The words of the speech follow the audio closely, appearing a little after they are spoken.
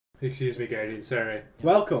Excuse me, Guardian, sorry.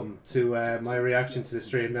 Welcome to my reaction to the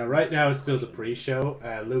stream. Now, right now it's still the pre-show.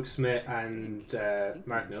 Luke Smith and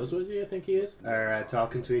Mark Nosewoodsy, I think he is, are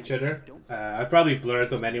talking to each other. I've probably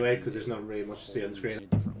blurred them anyway because there's not really much to see on the screen.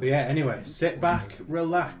 But yeah, anyway, sit back,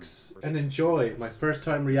 relax, and enjoy my first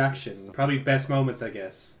time reaction. Probably best moments, I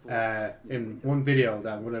guess, in one video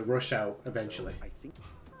that I'm going to rush out eventually.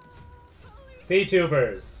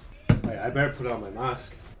 VTubers! Wait, I better put on my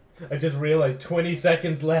mask. I just realized 20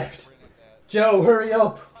 seconds left. Joe, hurry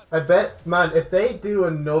up! I bet, man, if they do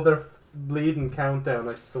another bleeding countdown,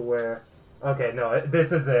 I swear. Okay, no,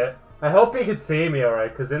 this is it. I hope you can see me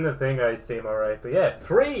alright, because in the thing I seem alright. But yeah,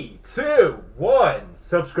 3, 2, 1,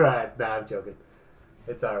 subscribe. Nah, I'm joking.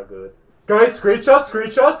 It's all good. Guys, screenshots,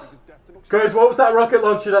 screenshots! Guys, what was that rocket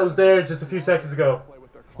launcher that was there just a few seconds ago?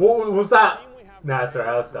 What was that? Nah, sorry,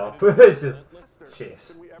 I'll stop. It's just...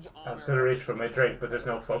 Jeez. I was gonna reach for my drink, but there's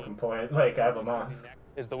no fucking point. Like, I have a mask.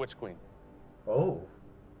 Is the Witch Queen. Oh.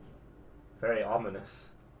 Very ominous.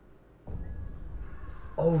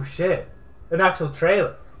 Oh shit. An actual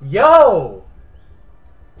trailer. Yo!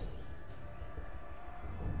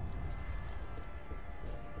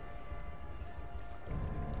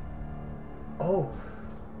 Oh.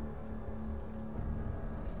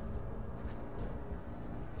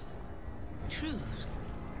 Truth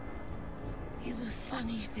is a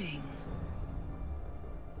funny thing.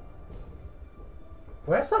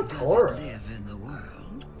 Where's some Does Torah? it live in the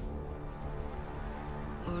world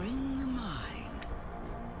or in the mind?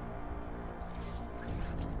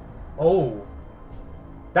 Oh.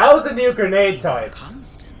 That was a new grenade type.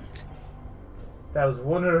 Constant. That was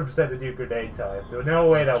 100% a new grenade type. There was no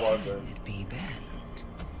way that wasn't. Can it be bent?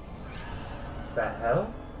 The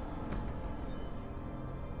hell?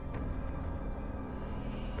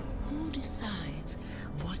 Who decides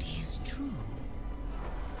what is true?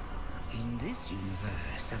 In this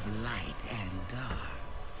universe of light and dark,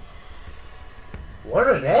 What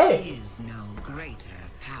are there they? is no greater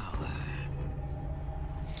power.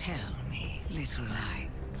 Tell me, little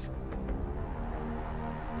lights.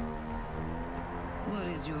 What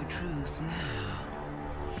is your truth now?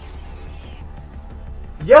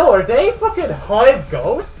 Yo, are they fucking hive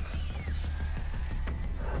ghosts?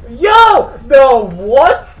 Yo! No,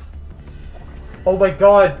 what? Oh my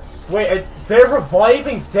god. Wait, they're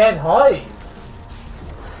reviving dead hive.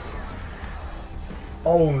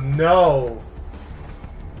 Oh no.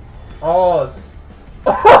 Oh.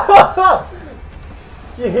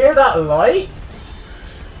 You hear that light?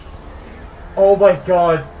 Oh my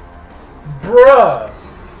god. Bruh.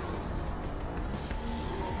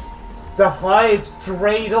 The hive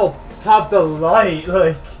straight up have the light.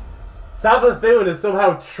 Like, Savathun has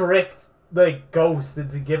somehow tricked like ghosts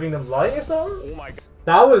into giving them light or something? Oh my god.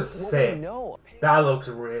 That was What sick. we know. That looks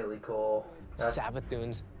really cool.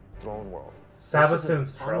 Savathun's throne world.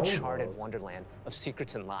 Savathun's throne uncharted world. wonderland of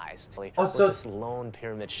secrets and lies. Oh, with so this lone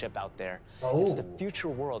pyramid ship out there. Oh. It's the future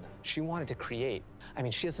world she wanted to create. I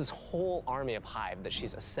mean, she has this whole army of hive that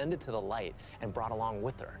she's ascended to the light and brought along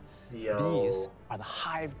with her. Yo. These are the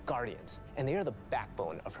Hive Guardians, and they are the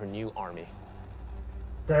backbone of her new army.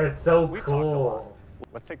 They're so We've talked a lot. cool.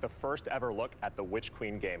 Let's take the first ever look at the Witch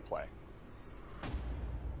Queen gameplay.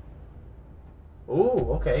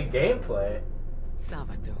 Ooh, okay, gameplay.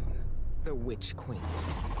 Savathun, the Witch Queen,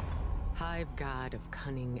 hive god of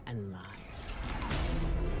cunning and lies.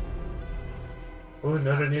 Ooh,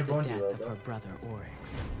 another new After the Bungie death of logo. her brother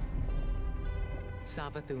Oryx,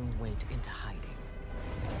 Savathun went into hiding.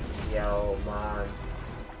 Yo, man.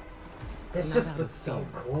 This Not just out looks of so fear,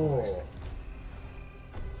 of cool. course,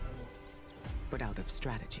 but out of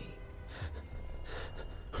strategy.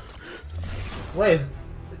 Wait,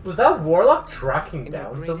 was that Warlock tracking In her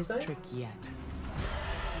down greatest something? trick yet,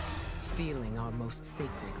 stealing our most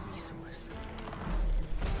sacred resource.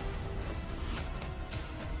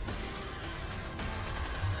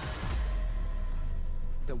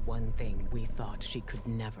 The one thing we thought she could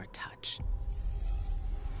never touch.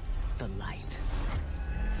 The light.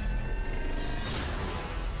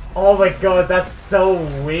 Oh my god, that's so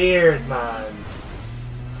weird, man.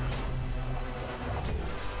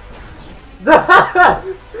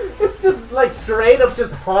 It's just like straight up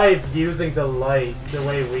just hive using the light the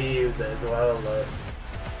way we use it as well. Like.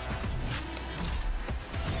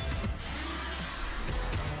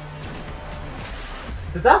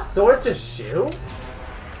 Did that sword just shoot?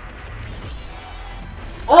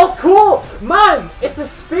 Oh, cool! Man, it's a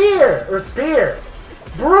spear! Or spear!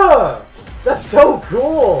 Bruh! That's so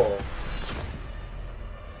cool!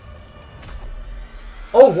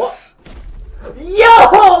 Oh, what?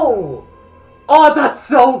 Yo! Oh, that's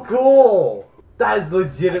so cool! That That is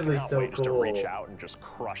legitimately I cannot so wait just to cool. reach out and just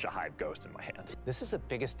crush a hive ghost in my hand. This is the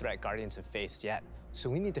biggest threat Guardians have faced yet, so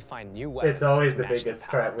we need to find new weapons. It's always to the match their biggest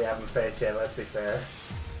power. threat we haven't faced yet, let's be fair.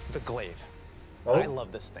 The glaive. Oh. I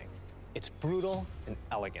love this thing. It's brutal and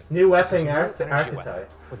elegant. New This is weapon a new energy archetype. weapon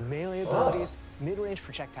with melee abilities, mid-range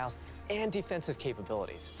projectiles, and defensive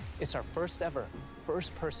capabilities. It's our first ever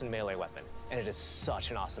first-person melee weapon, and it is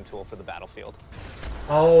such an awesome tool for the battlefield.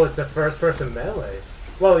 Oh, it's a first-person melee.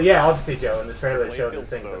 Well, yeah, obviously, Joe, in the trailer Blade showed the feels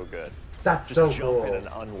thing. so good. That's Just so jump cool. in and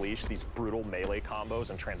unleash these brutal melee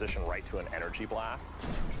combos and transition right to an energy blast.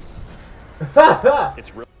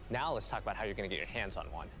 It's really Now let's talk about how you're going to get your hands on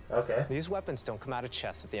one. Okay. These weapons don't come out of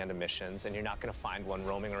chests at the end of missions, and you're not going to find one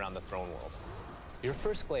roaming around the throne world. Your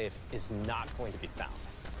first glaive is not going to be found.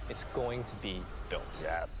 It's going to be built.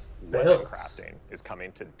 yes. Built. Weapon crafting is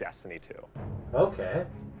coming to Destiny 2. Okay.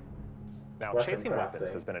 Now, Weapon chasing weapons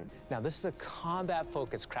crafting. has been an Now, this is a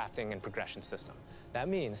combat-focused crafting and progression system. That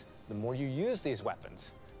means the more you use these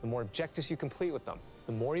weapons, the more objectives you complete with them,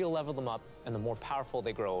 the more you'll level them up, and the more powerful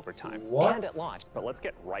they grow over time. What? And at launch. But let's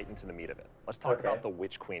get right into the meat of it. Let's talk Okay. about the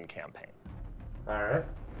Witch Queen campaign. Alright.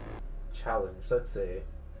 Challenge. Let's see.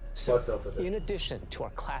 So, What's up with this? in addition to our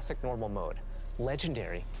classic normal mode,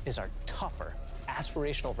 Legendary is our tougher,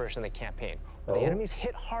 aspirational version of the campaign, where the Oh. enemies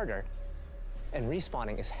hit harder, and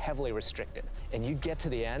respawning is heavily restricted. And you get to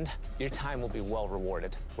the end, your time will be well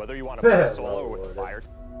rewarded. Whether you want to play solo or Well with worded. fire,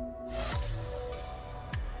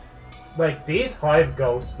 Like, these hive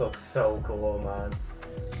ghosts look so cool, man.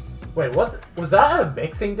 Wait, what? Was that a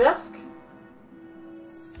mixing desk?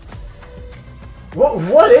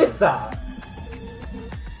 What is that?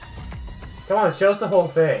 Come on, show us the whole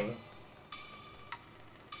thing.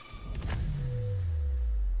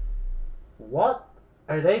 What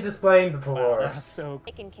are they displaying before that's us? so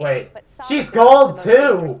Wait, but Savathun she's is gold the most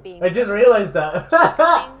dangerous too! being I just realized that.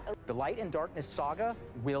 The Light and Darkness saga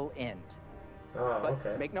will end. Oh, But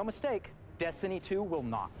okay. make no mistake, Destiny 2 will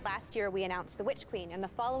not. Last year, we announced the Witch Queen and the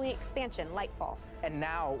following expansion, Lightfall. And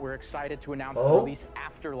now we're excited to announce the Oh. release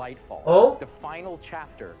after Lightfall. Oh. The final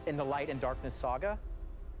chapter in the Light and Darkness saga,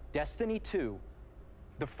 Destiny 2,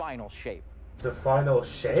 the final shape. The final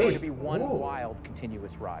shape. It's going to be one Ooh. wild,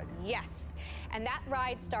 continuous ride. Yes, and that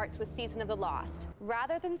ride starts with Season of the Lost.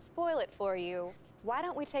 Rather than spoil it for you, why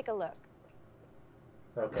don't we take a look?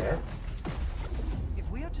 Okay. If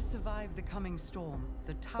we are to survive the coming storm,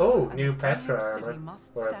 the tower Oh, and new the Dream Petra City armor.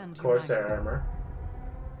 must Or stand Corsair united. armor.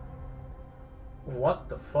 What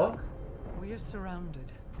the fuck? We are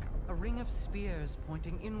surrounded. A ring of spears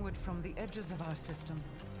pointing inward from the edges of our system.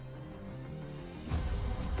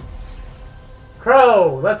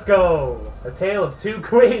 Crow, let's go! A tale of two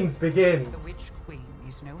queens begins. The Witch Queen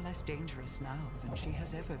is no less dangerous now than she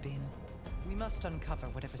has ever been. We must uncover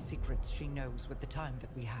whatever secrets she knows with the time that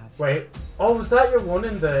we have. Wait, oh, was that your one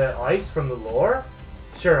in the ice from the lore?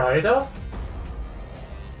 Sure, Ida?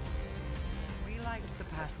 Relight the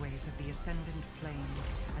pathways of the Ascendant Plane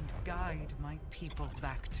and guide my people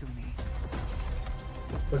back to me.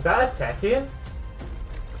 Was that a Techian?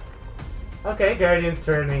 Okay, Guardian's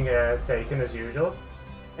turning taken as usual.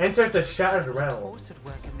 Enter the Shattered Realm. Force at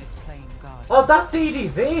work in this plane, God. Oh, that's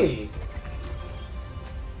EDZ!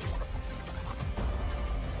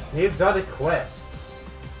 The exotic quests.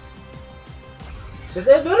 Is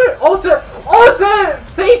it another? Oh, it's a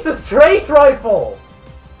stasis trace rifle!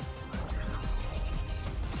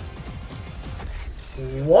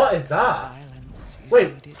 What is that? Violence is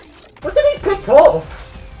Wait. needed. What did he pick up?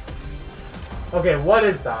 Okay, what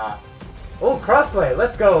is that? Oh, crossplay,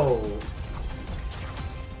 let's go!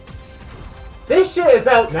 This shit is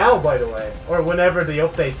out now, by the way. Or whenever the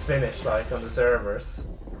update's finished, like, on the servers.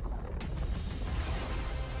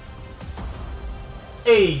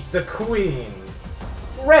 Aid the Queen!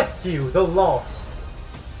 Rescue the Lost!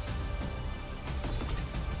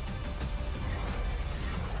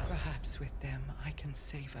 Perhaps with them, I can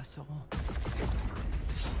save us all.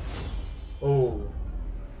 Oh.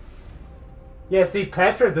 Yeah, see,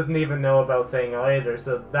 Petra doesn't even know about Thing either,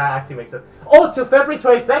 so that actually makes sense. Oh, till February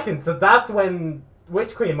 22nd, so that's when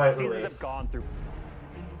Witch Queen might seasons release. have gone through.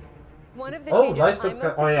 One of the Oh, changes lights I'm of-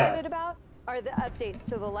 most oh, yeah. excited about are the updates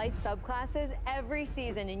to the light subclasses every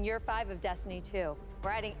season in Year 5 of Destiny 2. We're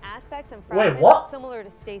adding aspects and fragments what? similar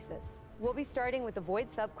to Stasis. We'll be starting with the Void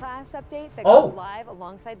subclass update that Oh. goes live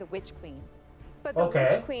alongside the Witch Queen. But the Okay.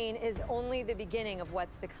 Witch Queen is only the beginning of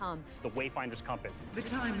what's to come. The Wayfinder's Compass. The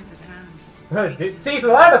time is at hand.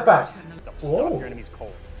 Seasonal artifact! Stuff Whoa. your enemies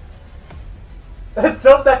cold. It's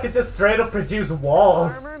something that could just straight up produce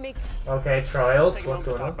walls. Armor make Okay, trials, Take a what's moment to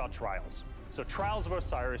going talk on? about trials. So Trials of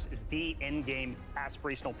Osiris is the in-game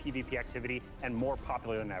aspirational PvP activity and more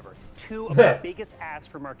popular than ever. Two of the biggest asks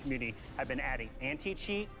from our community have been adding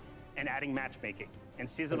anti-cheat and adding matchmaking. In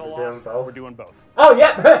Season of the Lost, we're doing both. Oh,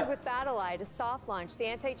 yeah! With BattleEye to soft launch the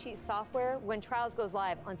anti-cheat software when Trials goes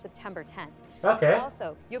live on September 10th. Okay.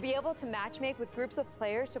 Also, you'll be able to matchmake with groups of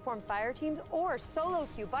players to form fire teams or solo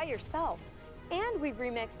queue by yourself. And we've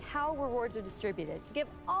remixed how rewards are distributed to give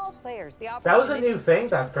all players the opportunity. That was a new thing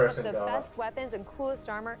that person the got. best weapons and coolest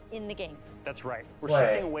armor in the game. That's right. We're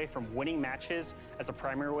shifting away from winning matches as a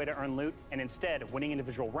primary way to earn loot, and instead, winning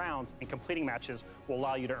individual rounds and completing matches will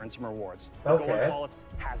allow you to earn some rewards. The goal of Flawless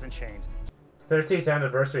hasn't changed. 13th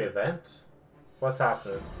anniversary event? What's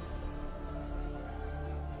happening?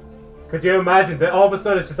 Could you imagine that all of a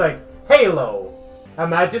sudden it's just like, Halo!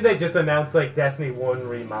 Imagine they just announced like Destiny 1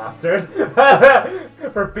 remastered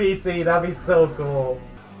for PC. That'd be so cool.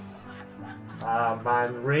 Ah,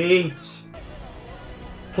 man, Reach.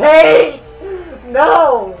 Kate!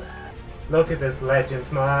 No! Look at this legend,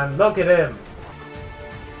 man. Look at him.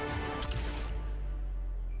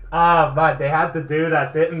 Ah, man, they had to do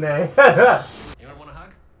that, didn't they? You want a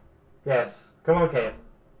hug? Yes. Come on, Kate.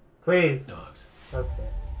 Please. Dogs. Okay.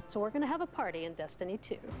 So we're gonna have a party in Destiny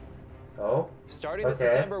 2. Oh? Starting this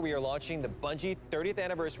December, we are launching the Bungie 30th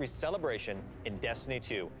Anniversary Celebration in Destiny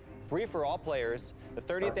 2. Free for all players, the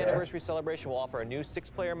 30th Anniversary Celebration will offer a new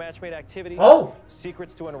 6-player matchmade activity,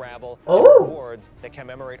 secrets to unravel, and rewards that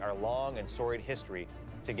commemorate our long and storied history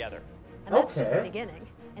together. And that's just the beginning.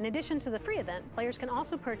 In addition to the free event, players can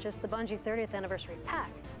also purchase the Bungie 30th Anniversary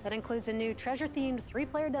Pack that includes a new treasure-themed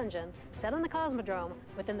 3-player dungeon set on the Cosmodrome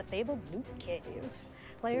within the fabled Loot Cave.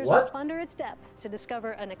 Players will plunder its depths to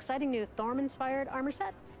discover an exciting new Thorm-inspired armor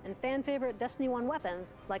set and fan-favorite Destiny 1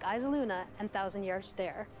 weapons like Izaluna and Thousand Yard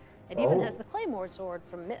Stare. It even has the Claymore sword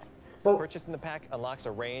from Myth. Purchasing the pack unlocks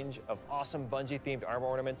a range of awesome Bungie-themed armor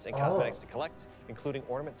ornaments and cosmetics to collect, including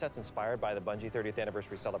ornament sets inspired by the Bungie 30th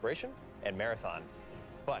Anniversary Celebration and Marathon.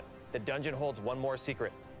 But the dungeon holds one more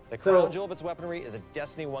secret. The crown jewel of its weaponry is a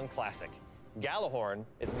Destiny 1 classic. Gallahorn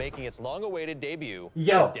is making its long-awaited debut in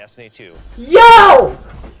Destiny 2. Yo!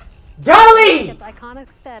 Gally! Its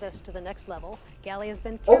iconic status to the next level, Gally has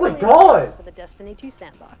been for the Destiny 2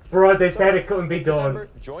 sandbox. Bro, they said it couldn't be done. December,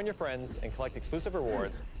 join your friends and collect exclusive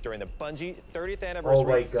rewards during the Bungie 30th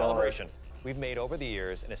Anniversary Celebration. We've made over the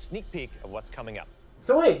years and a sneak peek of what's coming up.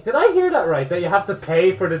 So wait, did I hear that right? That you have to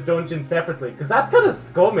pay for the dungeon separately? Because that's kind of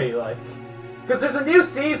scummy, like. Because there's a new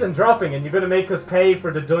season dropping and you're going to make us pay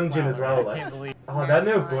for the dungeon as well, like. Oh, that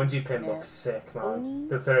new Bungie pin looks sick, man.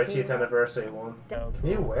 The 30th anniversary one. Can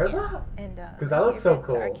you wear that? Because that looks so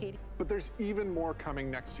cool. But there's even more coming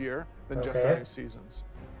next year than just the new seasons.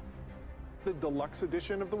 The deluxe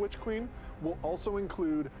edition of the Witch Queen will also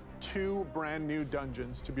include 2 brand new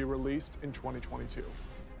dungeons to be released in 2022.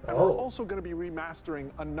 And we're also going to be remastering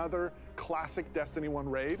another classic Destiny 1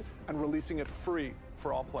 raid and releasing it free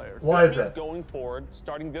for all players. Why is that? Going forward,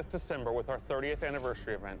 starting this December with our 30th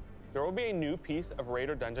anniversary event, there will be a new piece of raid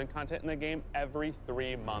or dungeon content in the game every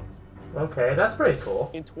 3 months. Okay, that's pretty cool.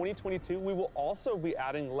 In 2022, we will also be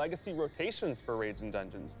adding legacy rotations for raids and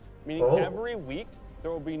dungeons, meaning every week there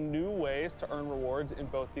will be new ways to earn rewards in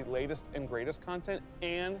both the latest and greatest content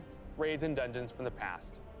and raids and dungeons from the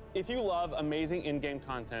past. If you love amazing in-game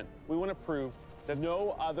content, we want to prove that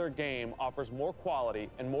no other game offers more quality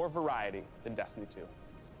and more variety than Destiny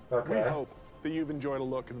 2. We hope that you've enjoyed a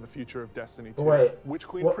look into the future of Destiny 2. Wait, Witch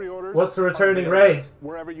Queen pre-orders. What's the returning raid?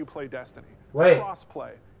 Wherever you play Destiny. Wait.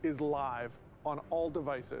 Crossplay is live on all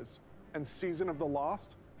devices, and Season of the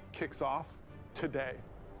Lost kicks off today.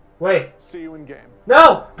 Wait. See you in game.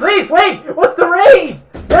 No! Please, wait! What's the raid?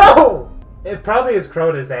 No! It probably is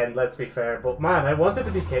Crota's End, let's be fair, but man, I want it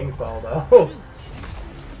to be Kingsfall though.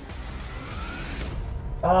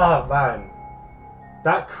 Oh man.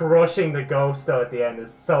 That crushing the ghost though at the end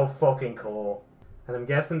is so fucking cool. And I'm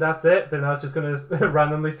guessing that's it? They're not just gonna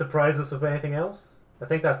randomly surprise us with anything else? I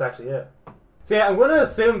think that's actually it. So yeah, I'm gonna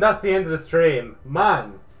assume that's the end of the stream.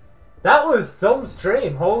 Man, that was some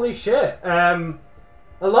stream, holy shit. A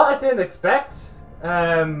lot I didn't expect.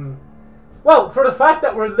 Well, for the fact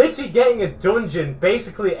that we're literally getting a dungeon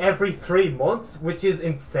basically every 3 months, which is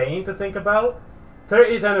insane to think about.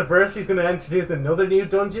 30th anniversary is going to introduce another new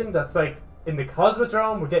dungeon that's like in the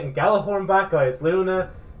Cosmodrome. We're getting Gallahorn back, Izaluna,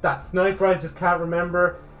 that sniper I just can't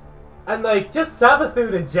remember. And like, just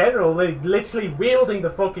Savathun in general, like literally wielding the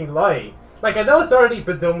fucking light. Like, I know it's already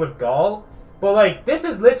been done with Gaul, but like, this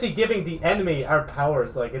is literally giving the enemy our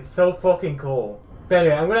powers. Like, it's so fucking cool. But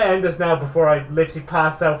anyway, I'm going to end this now before I literally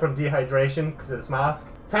pass out from dehydration because of this mask.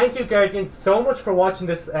 Thank you, Guardians, so much for watching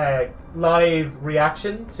this live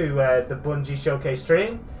reaction to the Bungie Showcase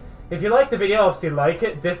stream. If you liked the video, obviously like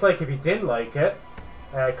it. Dislike if you didn't like it.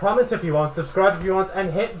 Comment if you want, subscribe if you want,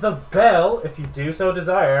 and hit the bell if you do so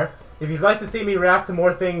desire. If you'd like to see me react to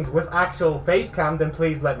more things with actual face cam, then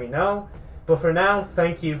please let me know. But for now,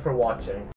 thank you for watching.